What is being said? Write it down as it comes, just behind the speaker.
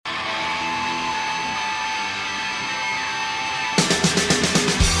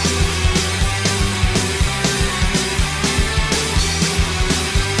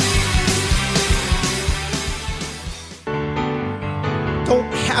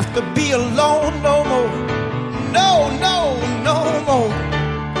have to be alone no more. No, no, no more.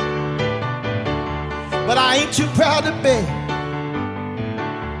 But I ain't too proud to beg.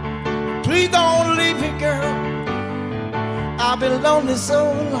 Please don't leave me, girl. I've been lonely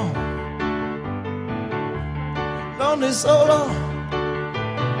so long. Lonely so long.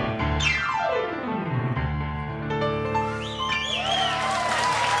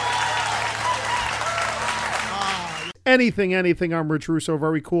 Anything. I'm Rich Russo.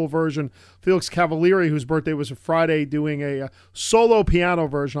 Very cool version. Felix Cavalieri, whose birthday was Friday, doing a solo piano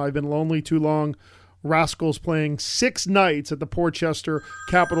version. I've Been Lonely Too Long. Rascals playing 6 nights at the Portchester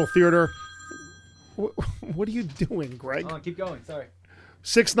Capitol Theater. What are you doing, Greg? Oh, keep going. Sorry.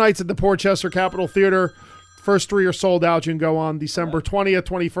 6 nights at the Portchester Capitol Theater. First 3 are sold out. You can go on December 20th,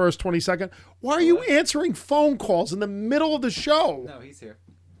 21st, 22nd. Why are you answering phone calls in the middle of the show? No, he's here.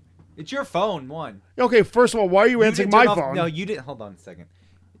 It's your phone, one. Okay, first of all, why are you answering my phone? No, you didn't. Hold on a second.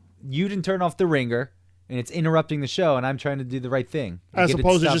 You didn't turn off the ringer, and it's interrupting the show, and I'm trying to do the right thing. As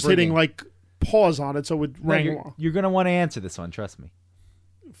opposed to just hitting, like, pause on it so it would ring. You're going to want to answer this one, trust me.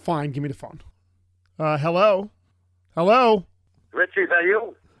 Fine, give me the phone. Hello? Hello? Richie, is that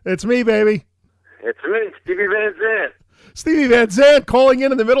you? It's me, baby. It's me, Steven Van Zandt. Stevie Van Zandt calling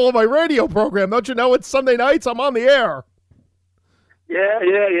in the middle of my radio program. Don't you know it's Sunday nights? I'm on the air. Yeah.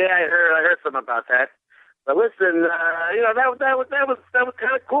 I heard something about that. But listen, that was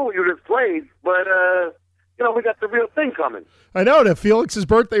kind of cool. You just played, but we got the real thing coming. I know that Felix's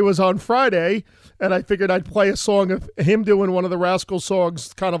birthday was on Friday, and I figured I'd play a song of him doing one of the Rascals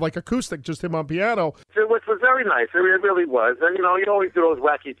songs, kind of like acoustic, just him on piano. Which was very nice. It really was. And you always do those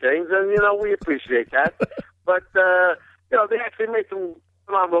wacky things, and we appreciate that. But they actually made some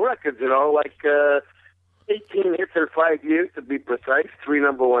phenomenal records. Like 18 hits in 5 years, to be precise, 3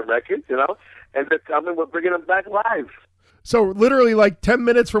 #1 records, and they're coming, we're bringing them back live. So literally like 10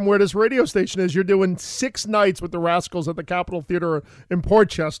 minutes from where this radio station is, you're doing 6 nights with the Rascals at the Capitol Theater in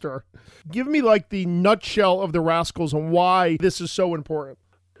Portchester. Give me like the nutshell of the Rascals and why this is so important.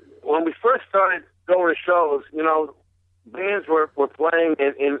 When we first started going to shows, bands were playing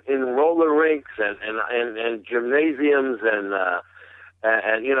in roller rinks and gymnasiums and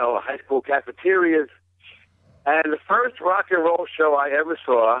high school cafeterias. And the first rock and roll show I ever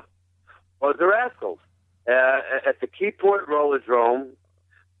saw was the Rascals at the Keyport Rollerdrome,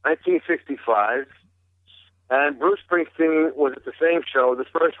 1965. And Bruce Springsteen was at the same show, the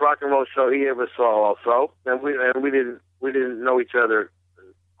first rock and roll show he ever saw also. And we didn't know each other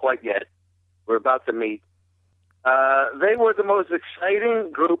quite yet. We're about to meet. They were the most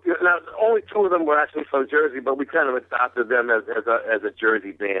exciting group. Now, only 2 of them were actually from Jersey, but we kind of adopted them as a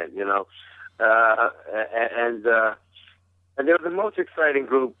Jersey band, and they were the most exciting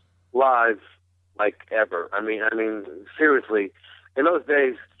group live, like ever. I mean, seriously, in those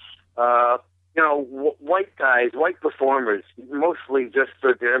days, white guys, white performers, mostly just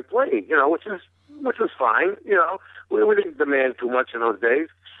stood there and played, which was fine. We didn't demand too much in those days.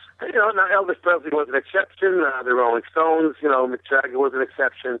 Now Elvis Presley was an exception. The Rolling Stones, Mick Jagger was an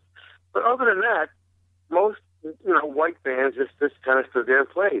exception. But other than that, most white bands just kind of stood there and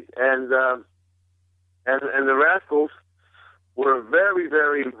played. And the Rascals were very,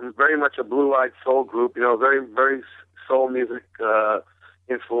 very, very much a blue-eyed soul group. Very, very soul music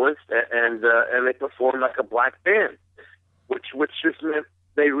influenced, and they performed like a black band, which just meant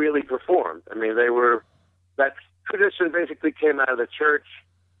they really performed. I mean, that tradition basically came out of the church.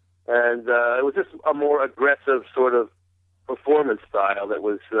 And it was just a more aggressive sort of performance style that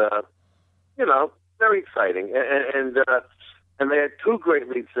was, very exciting. And they had 2 great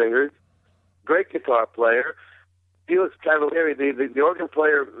lead singers, great guitar player. Felix Cavalieri, the organ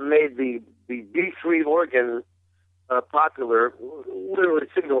player, made the B3 organ popular, literally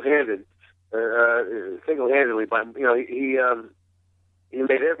single-handedly. But he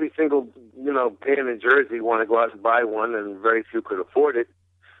made every single band in Jersey want to go out and buy one, and very few could afford it.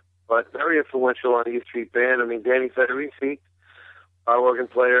 But very influential on the E Street Band. I mean, Danny Federici, our organ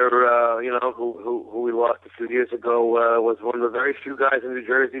player, who we lost a few years ago, was one of the very few guys in New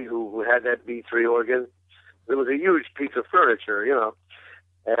Jersey who had that B3 organ. It was a huge piece of furniture,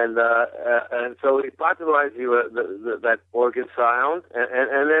 and so he popularized that organ sound.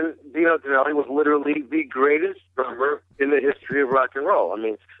 And then Dino Donelli was literally the greatest drummer in the history of rock and roll. I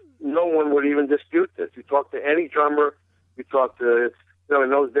mean, no one would even dispute this. You talk to any drummer, you talk to in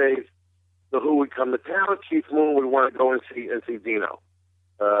those days, the Who would come to town. Keith Moon would want to go and see Dino.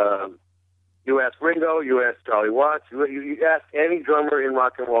 You ask Ringo, you ask Charlie Watts, you ask any drummer in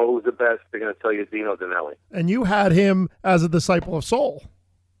rock and roll who's the best, they're going to tell you Dino Donelli. And you had him as a disciple of soul.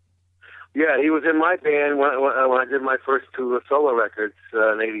 Yeah, he was in my band when I did my first two solo records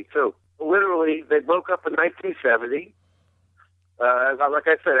in '82. Literally, they broke up in 1970. Like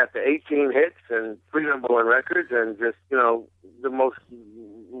I said, after 18 hits and 3 #1 records, and just the most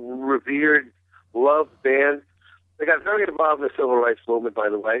revered, loved band. They got very involved in the civil rights movement, by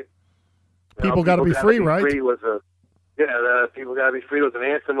the way. People Got to Be Free, right? People Got to Be Free was an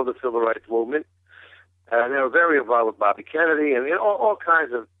anthem of the civil rights movement. And they were very involved with Bobby Kennedy and all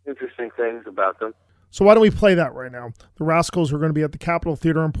kinds of interesting things about them. So why don't we play that right now? The Rascals are going to be at the Capitol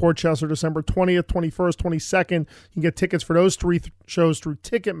Theater in Port Chester, December 20th, 21st, 22nd. You can get tickets for those 3 shows through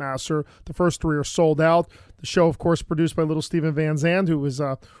Ticketmaster. The first 3 are sold out. The show, of course, produced by little Steven Van Zandt, who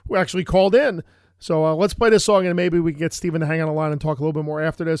actually called in. So let's play this song, and maybe we can get Steven to hang on the line and talk a little bit more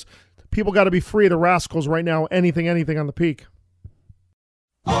after this. People Got to Be Free, the Rascals right now. Anything on the peak.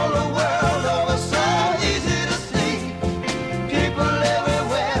 All the world over so easy to see. People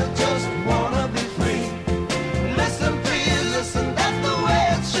everywhere just wanna be free. Listen, please, listen, that's the way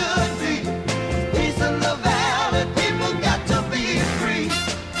it should be. Peace in the valley, people got to be free.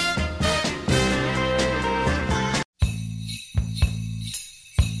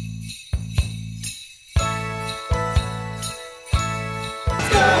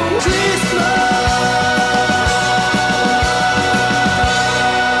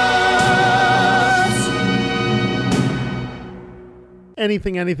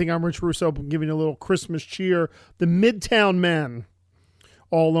 Anything. I'm Rich Russo. I'm giving you a little Christmas cheer. The Midtown Men,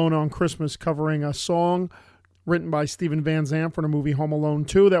 All Alone on Christmas, covering a song written by Steven Van Zandt for the movie Home Alone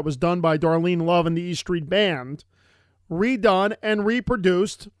 2 that was done by Darlene Love and the E Street Band, redone and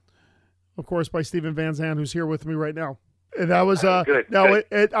reproduced, of course, by Steven Van Zandt, who's here with me right now. And that was good.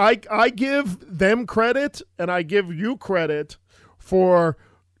 I give them credit and I give you credit for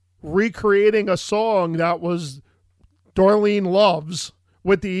recreating a song that was Darlene Love's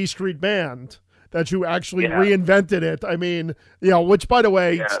with the E Street Band, that you actually reinvented it. I mean, which, by the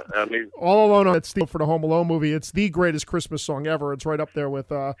way, All Alone on Steel for the Home Alone movie, it's the greatest Christmas song ever. It's right up there with,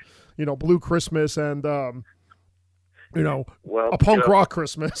 Blue Christmas and, A Punk Rock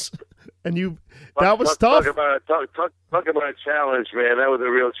Christmas. And that was tough. Talk about a challenge, man. That was a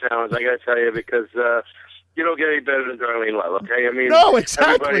real challenge, I got to tell you, because you don't get any better than Darlene Love, okay? I mean, no,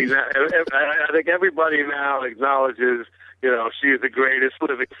 exactly. I think everybody now acknowledges, she's the greatest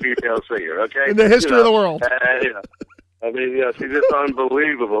living female singer, okay? In the history of the world. I mean, she's just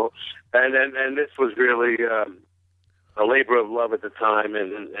unbelievable. And this was really a labor of love at the time.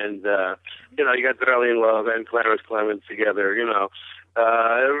 And you got Darlene Love and Clarence Clemens together,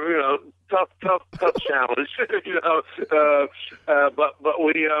 tough challenge, but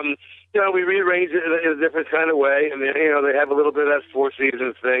we rearranged it in a different kind of way. I mean, they have a little bit of that Four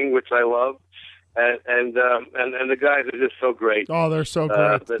Seasons thing, which I love, and the guys are just so great. Oh, they're so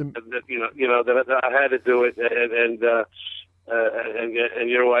great. That I had to do it, and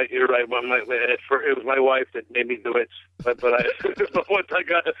you're right. It was my wife that made me do it, but once I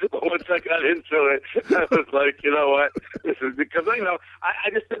got into it, I was like, you know what, this is because I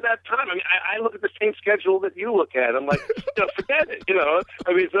just at that time. I mean, I look at the same schedule that you look at. I'm like, forget it.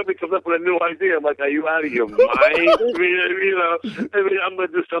 I mean, somebody comes up with a new idea. I'm like, are you out of your mind? I mean, I'm gonna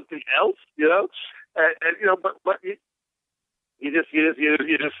do something else. But you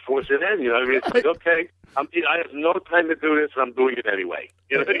just force it in. I mean, it's like, okay, I have no time to do this, and I'm doing it anyway.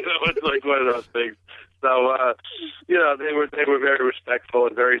 It's like one of those things. So, they were very respectful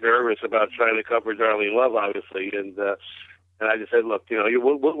and very nervous about trying to cover Darlene Love, obviously, and I just said, look,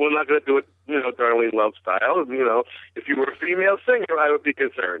 we're not going to do it, Darlene Love style. If you were a female singer, I would be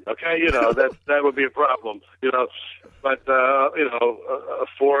concerned. Okay, that would be a problem. But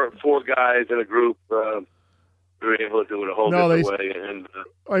four guys in a group. We were able to do it a whole different way, and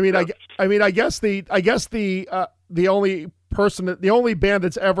I guess the only band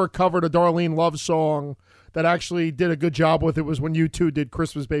that's ever covered a Darlene Love song that actually did a good job with it was when U2 did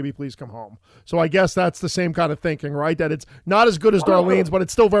 "Christmas Baby Please Come Home." So I guess that's the same kind of thinking, right? That it's not as good as Darlene's, but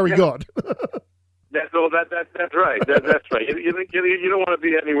it's still very good. That's right. That's right. You don't want to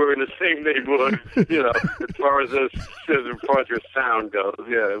be anywhere in the same neighborhood, as far as your sound goes.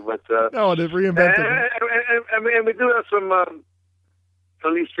 Yeah, but no, they've reinvented it. And we do have some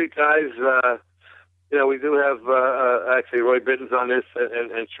East Street guys. We do have actually Roy Bitten's on this,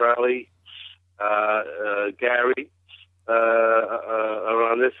 and Charlie, Gary are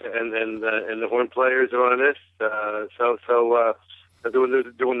on this, and the horn players are on this. So they're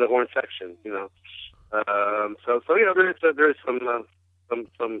doing the horn section. There's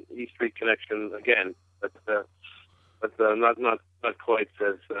some East Street connection again, but not quite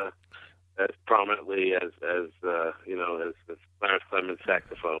as prominently as Clarence Clemens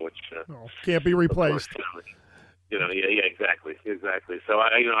saxophone, which Can't be replaced. of course, yeah, exactly. So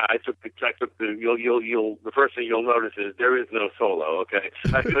I took the the first thing you'll notice is there is no solo. Okay,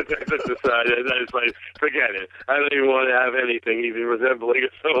 I took the side. I just like forget it. I don't even want to have anything even resembling a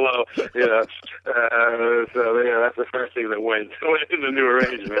solo. So that's the first thing that went in the new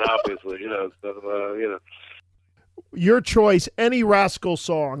arrangement. Obviously, Your choice, any Rascals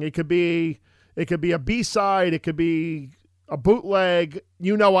song. It could be a B-side. It could be a bootleg.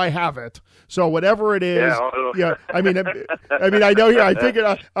 I have it. So whatever it is, yeah. I mean, I know. I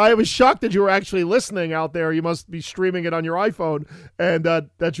figured. I was shocked that you were actually listening out there. You must be streaming it on your iPhone, and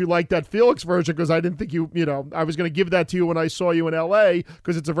that you liked that Felix version because I didn't think you. I was going to give that to you when I saw you in L.A.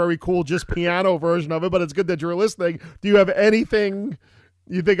 because it's a very cool just piano version of it. But it's good that you're listening. Do you have anything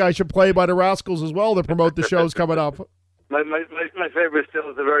you think I should play by the Rascals as well to promote the shows coming up? My favorite still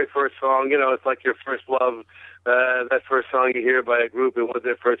is the very first song. It's like your first love. That first song you hear by a group, it was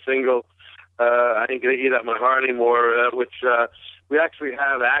their first single. I ain't gonna eat up my heart anymore. Which we actually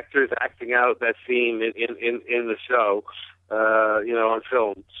have actors acting out that scene in the show. On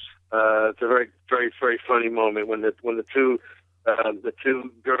film. It's a very very very funny moment when the two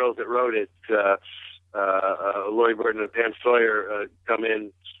girls that wrote it, Lori Burton and Pam Sawyer, come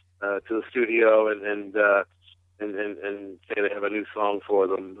in to the studio and say they have a new song for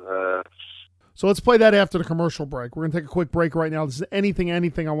them. So let's play that after the commercial break. We're going to take a quick break right now. This is Anything on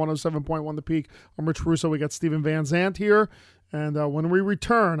 107.1 The Peak. I'm Rich Russo. We got Steven Van Zandt here. And when we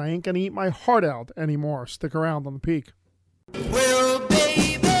return, I ain't going to eat my heart out anymore. Stick around on The Peak. Well,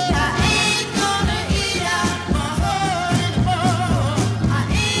 baby, I ain't gonna eat out my heart anymore. I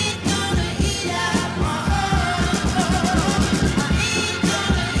ain't gonna eat out my heart anymore.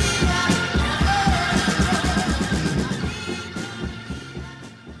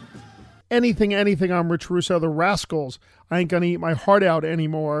 Anything. I'm Rich Russo. The Rascals. I ain't going to eat my heart out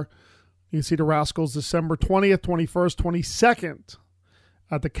anymore. You can see the Rascals December 20th, 21st, 22nd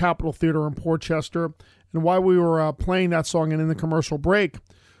at the Capitol Theater in Port Chester. And while we were playing that song and in the commercial break,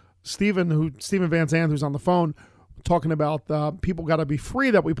 Steven Van Zandt, who's on the phone, talking about People Gotta Be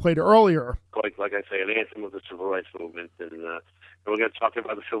Free that we played earlier. Like I say, an anthem of the civil rights movement. And we're going to talk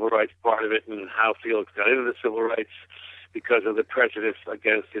about the civil rights part of it and how Felix got into the civil rights because of the prejudice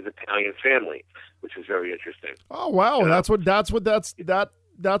against his Italian family, which is very interesting. Oh wow, that's what that's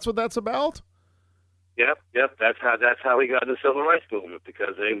about. Yep. That's how he got in the civil rights movement,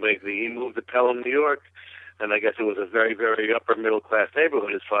 because he moved to Pelham, New York, and I guess it was a very, very upper middle class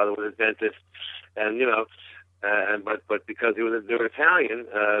neighborhood. His father was a dentist, and but because they were Italian,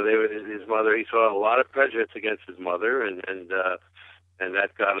 his mother. He saw a lot of prejudice against his mother, and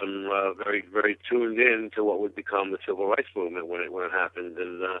that got him very, very tuned in to what would become the civil rights movement when it happened,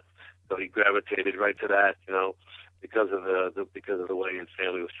 and so he gravitated right to that, because of the way his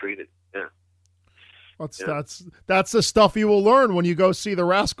family was treated. Yeah. That's the stuff you will learn when you go see the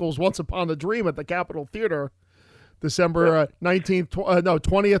Rascals Once Upon a Dream at the Capitol Theater, December 20th,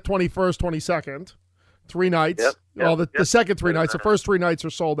 21st, 22nd. 3 nights. Yep. Well, the second 3 nights. The first 3 nights are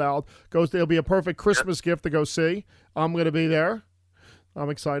sold out. It'll be a perfect Christmas gift to go see. I'm going to be there. I'm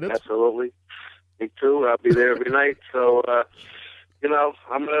excited. Absolutely. Me too. I'll be there every night. So, I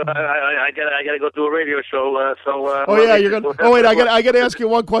gotta go do a radio show. You're gonna. Oh wait, I gotta ask you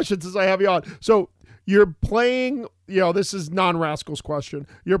one question since I have you on. So you're playing. This is non-Rascals question.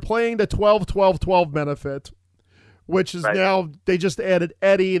 You're playing the 12-12-12 benefit, which is now they just added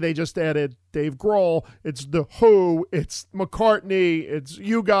Eddie. They just added Dave Grohl. It's the Who. It's McCartney. It's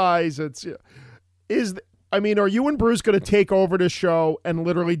you guys. Are you and Bruce going to take over the show and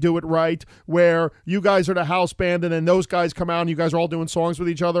literally do it right, where you guys are the house band and then those guys come out and you guys are all doing songs with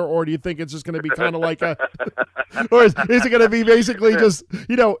each other, or do you think it's just going to be kind of like or is it going to be basically just,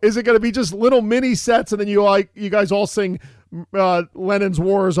 is it going to be just little mini sets and then you guys all sing Lennon's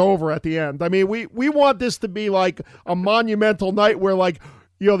War is Over at the end? I mean, we want this to be like a monumental night where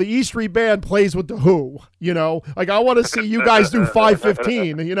the E Street Band plays with the Who, I want to see you guys do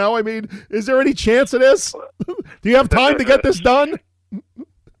 5:15, is there any chance of this? Do you have time to get this done?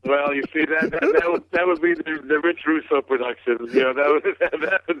 Well, you see, that would be the Rich Russo production.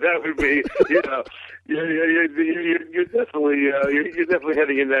 That would be, you're definitely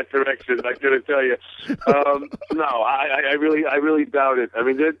heading in that direction. I gotta tell you. No, I really doubt it. I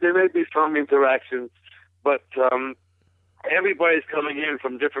mean, there may be some interaction, but everybody's coming in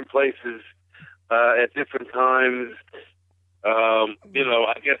from different places at different times.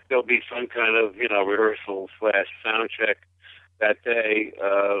 I guess there'll be some kind of rehearsal / sound check that day,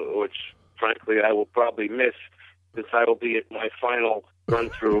 which frankly I will probably miss since I will be at my final run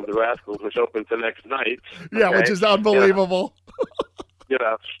through of the Rascals, which opens the next night. Yeah, okay? which is unbelievable.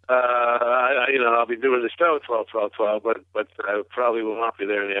 I'll be doing the show 12, but I probably will not be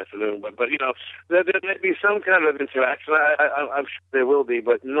there in the afternoon. But there may be some kind of interaction. I'm sure there will be,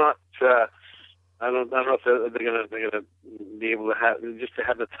 but not. I don't know if they're gonna be able to have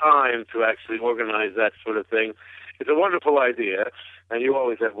the time to actually organize that sort of thing. It's a wonderful idea, and you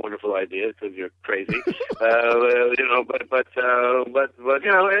always have wonderful ideas because you're crazy. But who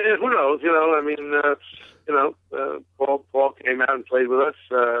knows? Paul came out and played with us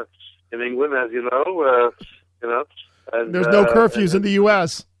in England, as you know. And, there's no curfews in the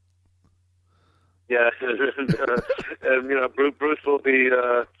U.S. Yeah, and Bruce will be.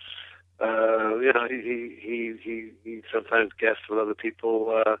 He sometimes guests with other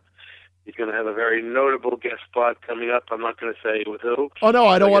people. He's going to have a very notable guest spot coming up. I'm not going to say with who. Oh no,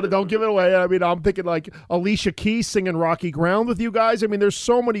 I don't want to. Don't give it away. I mean, I'm thinking like Alicia Keys singing "Rocky Ground" with you guys. I mean, there's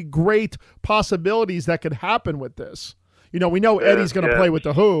so many great possibilities that could happen with this. We know Eddie's going to play with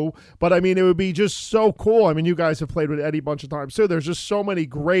the Who, but I mean, it would be just so cool. I mean, you guys have played with Eddie a bunch of times too. There's just so many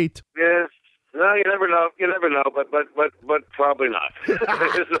great. Yeah. No, you never know. But probably not.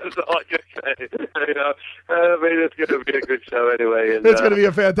 That's all I can say. I mean, it's going to be a good show anyway. And, it's going to be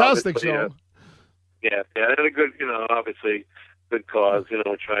a fantastic show. Yeah, and a good, obviously, good cause.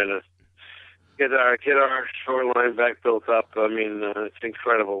 Trying to get our shoreline back built up. I mean, it's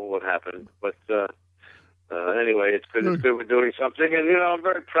incredible what happened. But anyway, it's good. It's good we're doing something, and I'm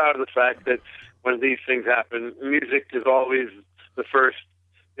very proud of the fact that when these things happen, music is always the first.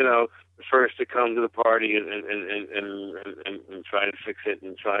 The first to come to the party and try and fix it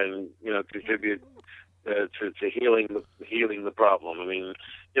and try and contribute to healing the problem. I mean,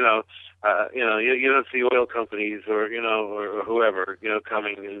 you don't see oil companies or whoever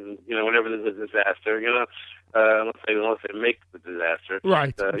coming and whenever there's a disaster, unless they make the disaster,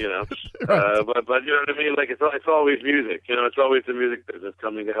 right? Right. But you know what I mean. Like it's always music. It's always the music business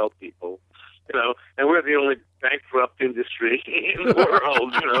coming to help people. And we're the only bankrupt industry in the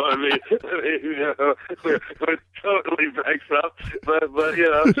world. I mean, we're totally bankrupt, but we're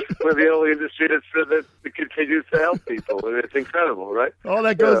the only industry that continues to help people. And it's incredible, right? Oh,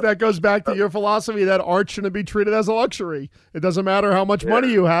 that goes back to your philosophy that art shouldn't be treated as a luxury. It doesn't matter how much money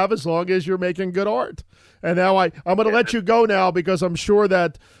you have as long as you're making good art. And now I'm going to let you go now because I'm sure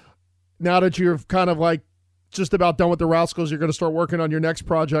that now that you're kind of like just about done with the Rascals, you're going to start working on your next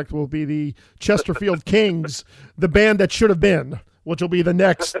project. Will be the Chesterfield Kings, the band that should have been, which will be the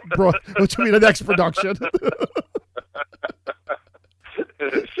next, production.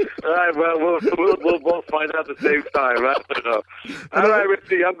 All right, well, we'll both find out at the same time. Right? All right,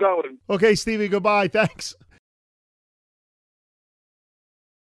 Richie, I'm going. Okay, Stevie, goodbye. Thanks.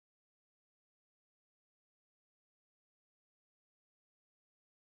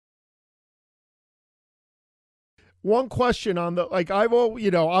 One question on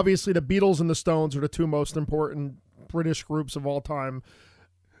obviously the Beatles and the Stones are the two most important British groups of all time.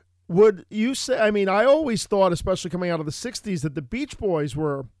 Would you say, I always thought, especially coming out of the 60s, that the Beach Boys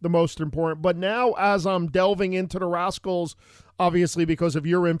were the most important, but now as I'm delving into the Rascals, obviously because of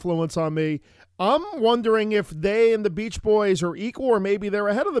your influence on me, I'm wondering if they and the Beach Boys are equal or maybe they're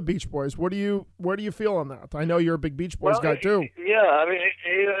ahead of the Beach Boys. Where do you feel on that? I know you're a big Beach Boys guy too. Yeah,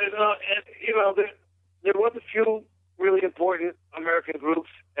 there was a few really important American groups,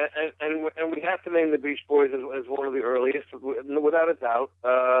 and we have to name the Beach Boys as one of the earliest, without a doubt.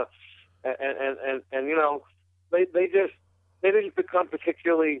 They didn't become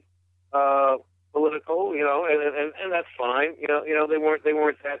particularly political, and that's fine. They weren't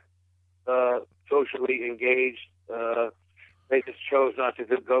that socially engaged. They just chose not to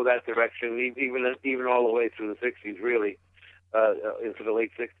go that direction, even all the way through the '60s, really, into the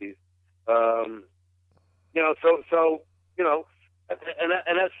late '60s.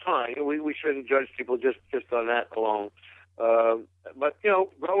 And that's fine. We shouldn't judge people just on that alone. But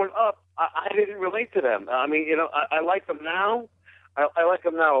growing up, I didn't relate to them. I like them now. I like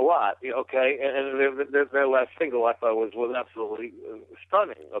them now a lot. Okay, and their last single I thought was absolutely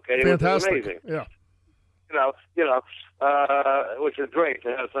stunning. Okay, fantastic. It was amazing. Yeah. Which is great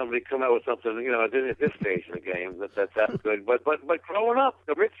to have somebody come out with something, at this stage in the game that's good. But growing up,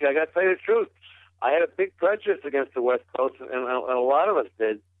 Richie, I got to tell you the truth. I had a big prejudice against the West Coast, and a lot of us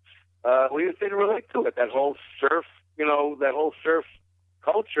did. We just didn't relate to it. That whole surf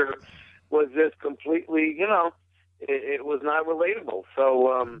culture was just completely, it was not relatable.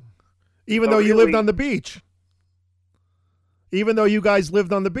 So, even though you lived on the beach, even though you guys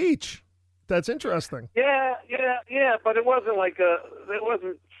lived on the beach, That's interesting. Yeah, but it wasn't like it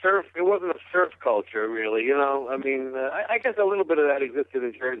wasn't a surf culture really, you know. I mean, I guess a little bit of that existed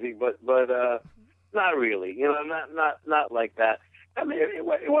in Jersey, but not really, you know, not like that. I mean, it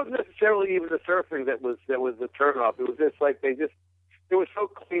wasn't necessarily even the surfing that was the turnoff. It was just like it was so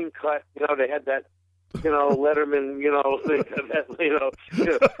clean cut, you know. They had that, you know, Letterman, you know,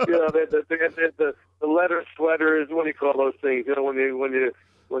 the leather sweaters. What do you call those things? You know, when you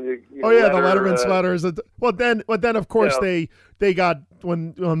oh yeah, the Letterman sweaters. Well, then of course Yeah. they got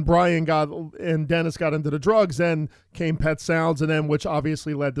when Brian got and Dennis got into the drugs, then came Pet Sounds, and then which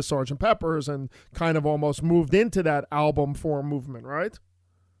obviously led to Sgt. Pepper's and kind of almost moved into that album form movement, right?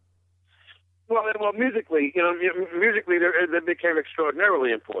 Well, musically, you know, they became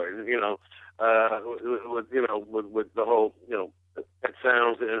extraordinarily important. You know, with the whole, you know, Pet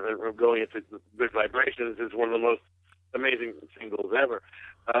Sounds and going into Good Vibrations is one of the most amazing singles ever.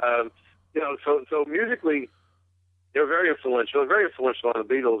 You know, so musically, they were very influential on the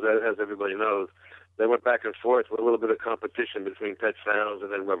Beatles, as everybody knows. They went back and forth with a little bit of competition between Pet Sounds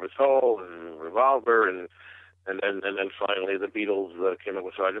and then Rubber Soul and Revolver, and then finally the Beatles came up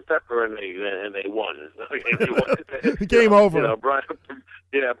with Sgt. Pepper, and they won. Game over. You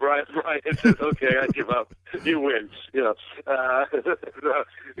know, Brian says, "Okay, I give up. You win." You know,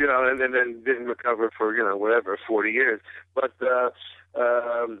 you know, and then didn't recover for, you know, whatever 40 years. But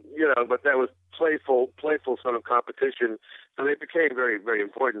you know, but that was playful sort of competition, so they became very, very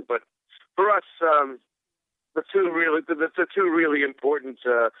important. But for us, the two really important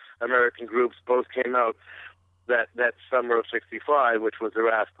American groups both came out that summer of '65, which was the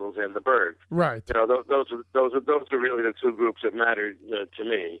Rascals and the Byrds. Right. You know, those are really the two groups that mattered to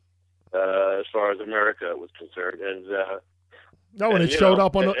me as far as America was concerned. And it showed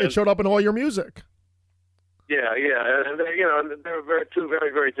up it showed up in all your music. Yeah, and they, you know, they were two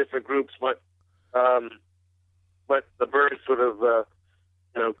very, very different groups, but the Byrds sort of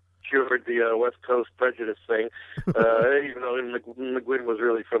you know, cured the West Coast prejudice thing, even though McGuinn was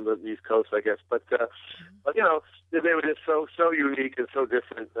really from the East Coast, I guess. But you know, they were just so unique and so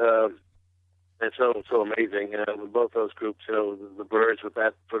different, and so amazing. With both those groups, you know, the Byrds with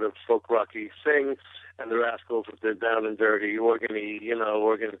that sort of folk rocky sing, and the Rascals with their down and dirty,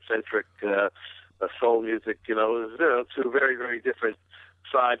 organ-centric soul music. You know, it was, you know, two very, very different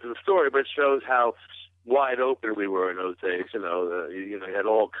sides of the story, but it shows how wide open we were in those days. You know, you had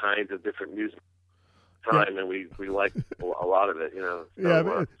all kinds of different music time, and we liked a lot of it. You know,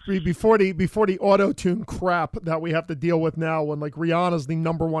 so, before the auto-tune crap that we have to deal with now, when like Rihanna's the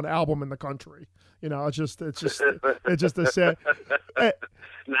 #1 album in the country. You know, it's just a sad.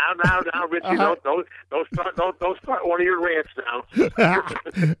 Now, Richie, don't start one of your rants now.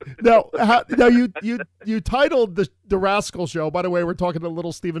 No, you titled the Rascal Show. By the way, we're talking to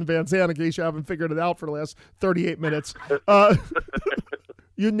little Steven Van Zandt, in case you haven't figured it out for the last 38 minutes.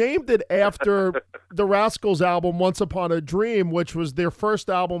 You named it after the Rascals album, Once Upon a Dream, which was their first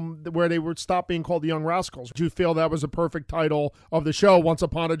album where they would stop being called the Young Rascals. Did you feel that was a perfect title of the show, Once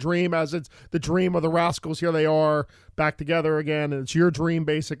Upon a Dream, as it's the dream of the Rascals? Here they are back together again, and it's your dream,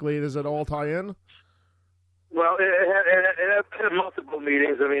 basically. Does it all tie in? Well, it had multiple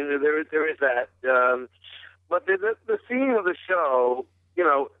meanings. I mean, there is that. But the theme of the show, you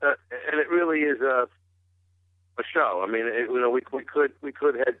know, and it really is a show. I mean, you know, we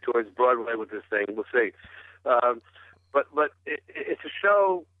could head towards Broadway with this thing. We'll see. But it's a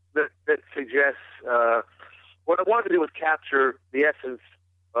show that suggests what I wanted to do was capture the essence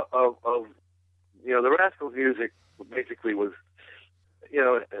of you know, the Rascals' music. Basically, was, you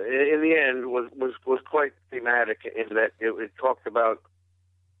know, in the end was quite thematic in that it talked about,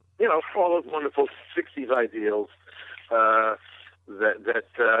 you know, all those wonderful '60s ideals. That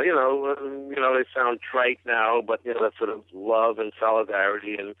you know, they sound trite now, but you know, that sort of love and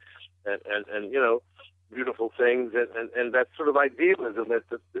solidarity and you know, beautiful things and that sort of idealism that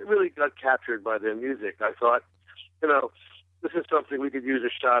really got captured by their music. I thought, you know, this is something we could use a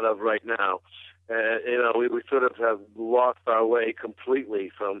shot of right now. You know, we sort of have lost our way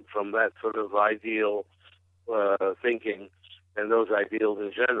completely from that sort of ideal thinking and those ideals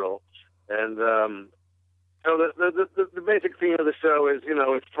in general. And so the basic theme of the show is, you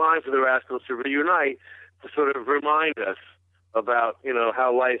know, it's time for the Rascals to reunite to sort of remind us about, you know,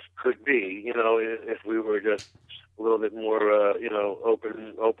 how life could be, you know, if we were just a little bit more, you know,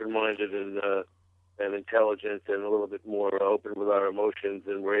 open-minded and intelligent and a little bit more open with our emotions,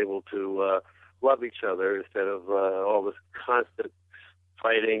 and we're able to love each other instead of all this constant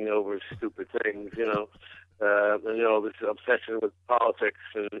fighting over stupid things, you know. and, you know, this obsession with politics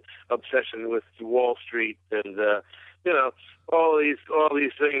and obsession with Wall Street, and you know, all these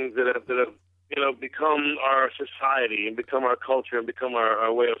things that have you know, become our society and become our culture and become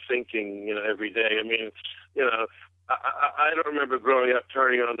our way of thinking, you know, every day. I mean, you know, I don't remember growing up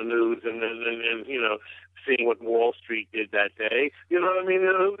turning on the news and you know, seeing what Wall Street did that day. You know what I mean?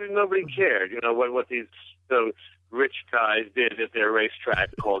 Nobody cared, you know, what these rich guys did at their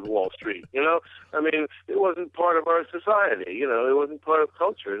racetrack called Wall Street. You know, I mean, it wasn't part of our society. You know, it wasn't part of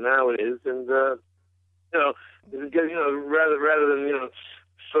culture. Now it is, and you know, rather than, you know,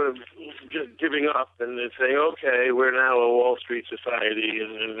 sort of just giving up and saying, okay, we're now a Wall Street society,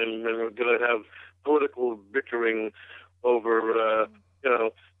 and we're going to have political bickering over, you know,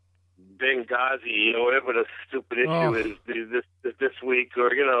 Benghazi, or whatever the stupid issue is this week,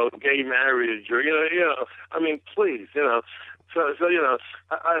 or, you know, gay marriage, or, you know, I mean, please, you know. So you know,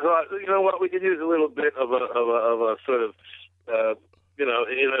 I thought, you know what, we could use a little bit of a sort of, you know,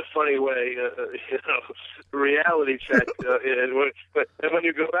 in a funny way, you know, reality check. And when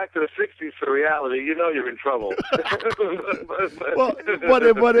you go back to the '60s for reality, you know you're in trouble. Well,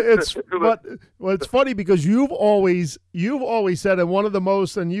 it's funny because you've always said, and one of the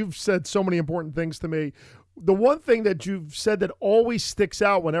most, and you've said so many important things to me. The one thing that you've said that always sticks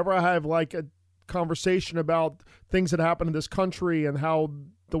out whenever I have like a conversation about things that happen in this country and how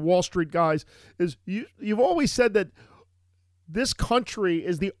the Wall Street guys is, you've always said that this country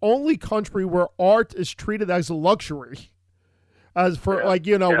is the only country where art is treated as a luxury. As for like,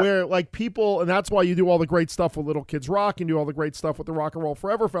 you know, where like people, and that's why you do all the great stuff with Little Kids Rock and do all the great stuff with the Rock and Roll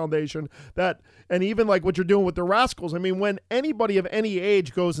Forever Foundation, and even like what you're doing with the Rascals. I mean, when anybody of any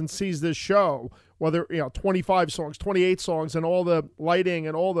age goes and sees this show, whether, you know, 25 songs, 28 songs, and all the lighting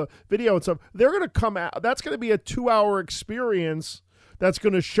and all the video and stuff, they're going to come out. That's going to be a 2-hour experience. That's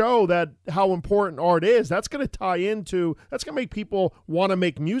going to show that how important art is. That's going to tie into, that's going to make people want to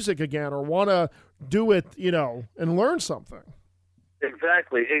make music again or want to do it, you know, and learn something.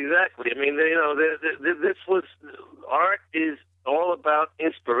 Exactly. I mean, you know, this was, art is all about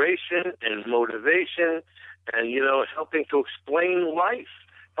inspiration and motivation and, you know, helping to explain life,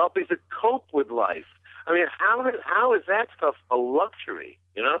 helping to cope with life. I mean, how is that stuff a luxury,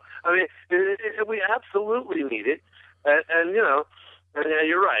 you know? I mean, we absolutely need it. And you know, and yeah,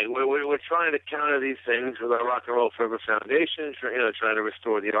 you're right. We're trying to counter these things with our Rock and Roll Forever Foundation, you know, trying to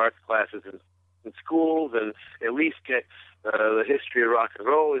restore the arts classes in schools and at least get the history of rock and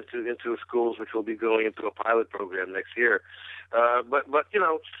roll into schools, which will be going into a pilot program next year. But you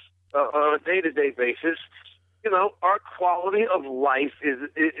know, on a day-to-day basis, you know, our quality of life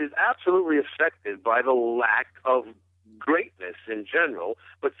is absolutely affected by the lack of greatness in general,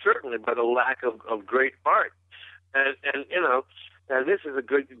 but certainly by the lack of great art. And you know, and this is a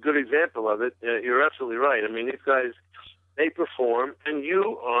good example of it. You're absolutely right. I mean, these guys, they perform, and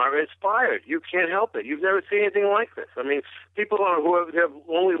you are inspired. You can't help it. You've never seen anything like this. I mean, people who have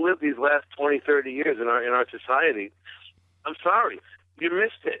only lived these last 20, 30 years in our society, I'm sorry, you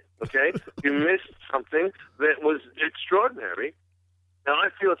missed it, okay? You missed something that was extraordinary. Now, I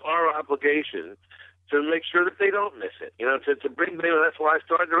feel it's our obligation to make sure that they don't miss it, you know, to bring them in. That's why I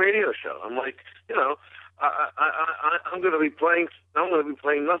started the radio show. I'm like, you know, I'm going to be playing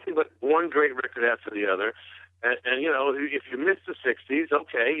nothing but one great record after the other. And you know, if you missed the '60s,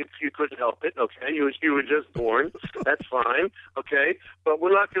 okay, if you couldn't help it, okay, you were just born, that's fine, okay. But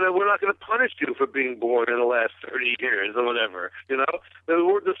we're not gonna punish you for being born in the last 30 years or whatever. You know,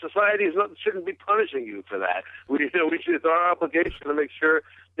 the society shouldn't be punishing you for that. It's our obligation to make sure,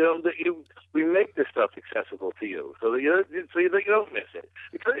 you know, that we make this stuff accessible to you, so that you don't miss it.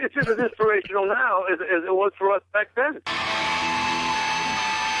 Because it's just as inspirational now as it was for us back then.